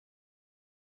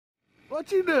What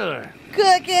you doing?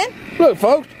 Cooking. Look,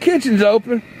 folks, the kitchen's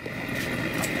open.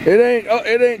 It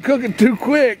ain't cooking too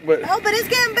quick, but oh, but it's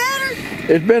getting better.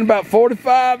 It's been about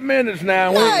 45 minutes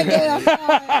now.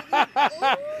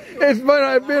 It's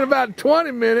been about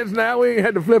 20 minutes now. We ain't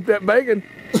had to flip that bacon.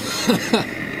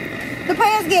 The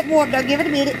pan's getting warm though. Give it a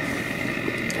minute.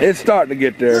 It's starting to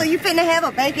get there. So you finna have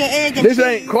a bacon, egg, and this cheese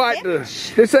ain't quite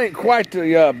sandwich? this ain't quite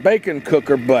the bacon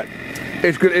cooker, but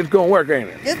it's good. It's gonna work, ain't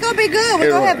it? It's gonna be good. We're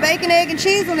gonna have bacon, egg, and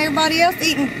cheese when everybody else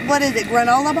eating, what is it,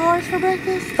 granola bars for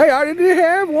breakfast? Hey, I already did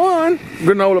have one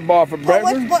granola bar for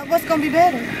breakfast. What's gonna be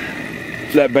better?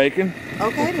 That bacon.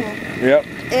 Okay then. Yep.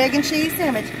 Egg and cheese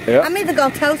sandwich. Yep. I'm even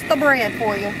gonna toast the bread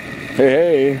for you.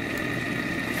 Hey.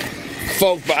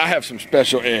 Folks, but I have some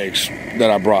special eggs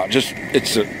that I brought.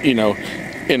 It's in a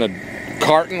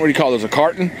carton. What do you call those? A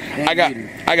carton? I got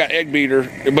egg beater,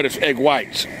 but it's egg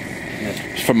whites.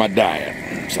 It's for my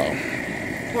diet. So.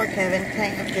 Poor Kevin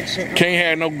can't have good shit. Can't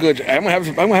have no good. I can have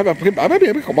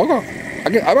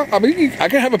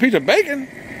a piece of bacon.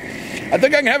 I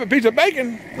think I can have a piece of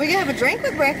bacon. We can have a drink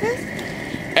with breakfast.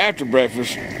 After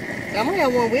breakfast. I'm gonna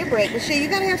have one with breakfast. Shit, you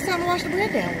gotta have something to wash the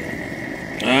bread down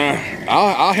with.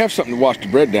 I'll have something to wash the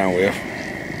bread down with.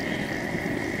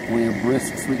 One of your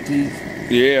brisk sweet teas?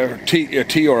 Yeah, a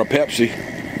tea or a Pepsi.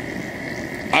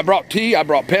 I brought tea, I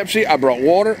brought Pepsi, I brought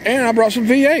water, and I brought some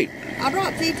V8. I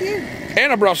brought tea too.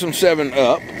 And I brought some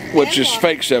 7-Up, which is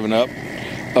fake 7-Up.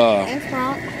 And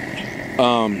Sprite.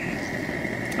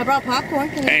 I brought popcorn.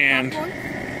 Can you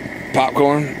have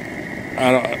popcorn?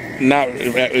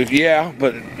 Yeah,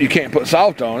 but you can't put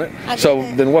salt on it. So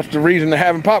then what's the reason to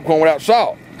having popcorn without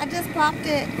salt? I just popped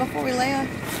it before we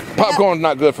left. Popcorn's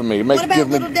not good for me. What about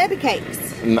Little Debbie cakes?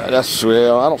 No, that's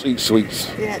well, I don't eat sweets.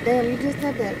 Yeah, damn, you just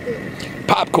said that, didn't you?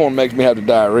 Popcorn makes me have the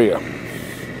diarrhea.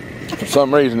 For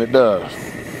some reason it does.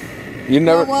 You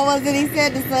never. Well, what was it he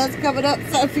said? The sun's coming up,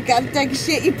 so if you got to take a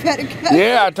shit, you better go.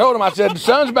 Yeah, I told him. I said the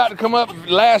sun's about to come up.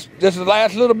 This is the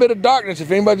last little bit of darkness. If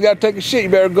anybody's got to take a shit, you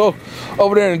better go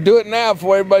over there and do it now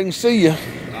before everybody can see you.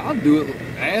 I'll do it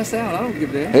ass out. I don't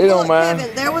give a damn. He don't mind.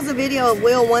 Kevin, there was a video of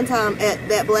Will one time at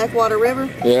that Blackwater River.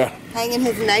 Yeah. Hanging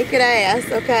his naked ass.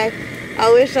 Okay.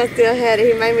 I wish I still had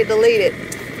it. He made me delete it.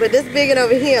 But this biggin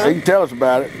over here. You can tell us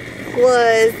about it.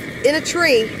 Was in a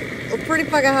tree. Pretty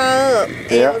fucking high up,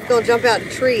 and was gonna jump out the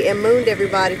tree and mooned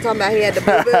everybody, talking about he had the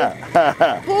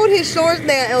boo-boo. Pulled his shorts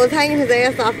down and was hanging his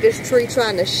ass off this tree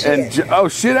trying to shit. And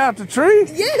shit out the tree?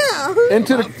 Yeah.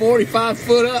 Into the 45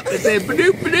 foot up and said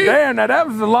ba-doop, ba-doop. Damn, now that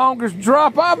was the longest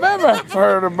drop I've ever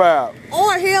heard about.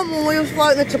 Or him when we was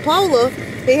floating the Chipola,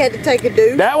 he had to take a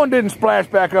deuce. That one didn't splash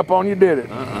back up on you, did it?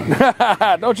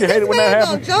 Don't you hate it when that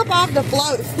happens? This man gonna jump off the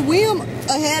float, swim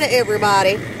ahead of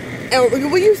everybody. And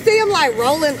when you see him like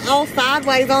rolling all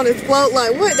sideways on his float,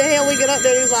 like what the hell we get up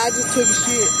there? He's like, I just took a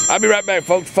shit. I'll be right back,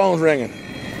 folks. Phone's ringing.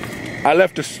 I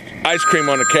left the ice cream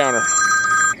on the counter.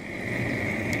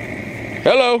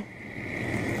 Hello.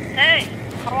 Hey,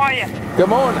 how are you? Good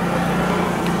morning.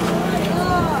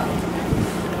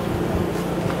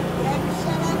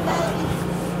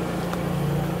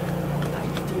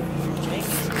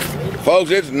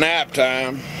 Folks, it's nap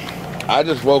time. I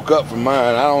just woke up from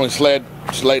mine. I only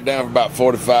laid down for about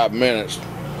 45 minutes.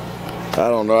 I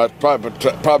don't know. It's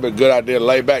probably a good idea to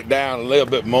lay back down a little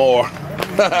bit more.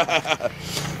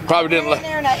 Probably didn't.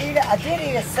 I did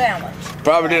eat a sandwich.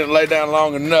 Probably didn't lay down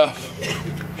long enough.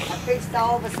 I fixed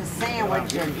all of us a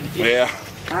sandwich and Yeah.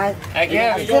 I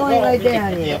still ain't laid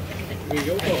down yet.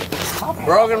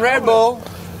 Broken Red Bull.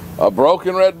 A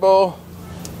broken Red Bull.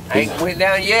 Ain't went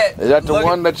down yet. Is that the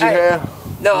one that you have?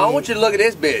 No, I want you to look at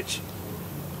this bitch.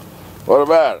 What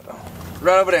about it?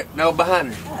 Right over there. No,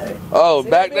 behind her. Oh,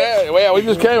 back there. Well, we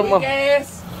just came from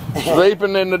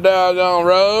sleeping in the doggone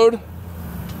road.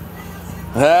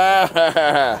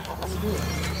 Yeah.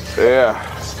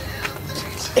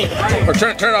 Or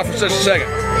turn it off for just a second.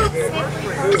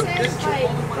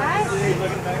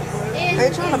 Are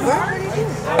you trying to burp?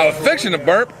 I was fixing to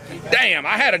burp. Damn,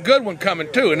 I had a good one coming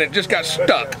too, and it just got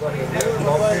stuck.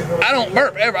 I don't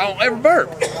burp ever. I don't ever burp.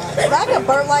 If I could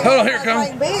burp like Hold on, here it comes.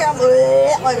 like beer, I'm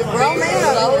like a grown man.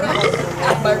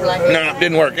 I burp like No, it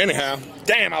didn't work anyhow.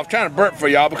 Damn, I was trying to burp for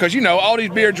y'all because you know all these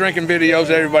beer drinking videos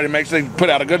that everybody makes, they put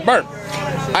out a good burp.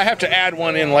 I have to add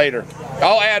one in later.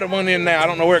 I'll add one in now. I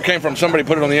don't know where it came from. Somebody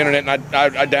put it on the internet and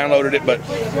I downloaded it, but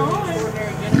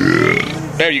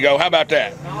there you go. How about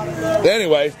that?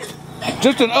 Anyway,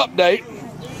 just an update.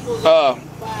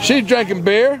 She's drinking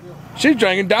beer. She's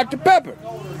drinking Dr. Pepper.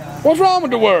 What's wrong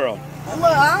with the world?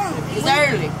 Well, it's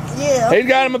early. Yeah. He's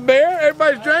got him a beer.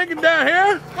 Everybody's drinking down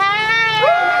here. Hey!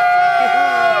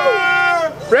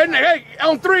 Redneck, hey,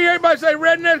 on 3, everybody say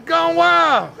Redneck's Gone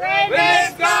Wild.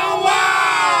 Redneck's Gone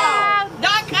Wild.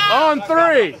 On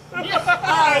 3.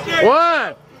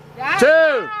 1,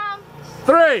 2,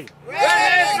 3.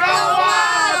 Redneck's Gone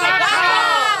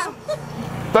Wild.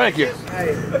 Thank you.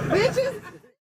 Bitches.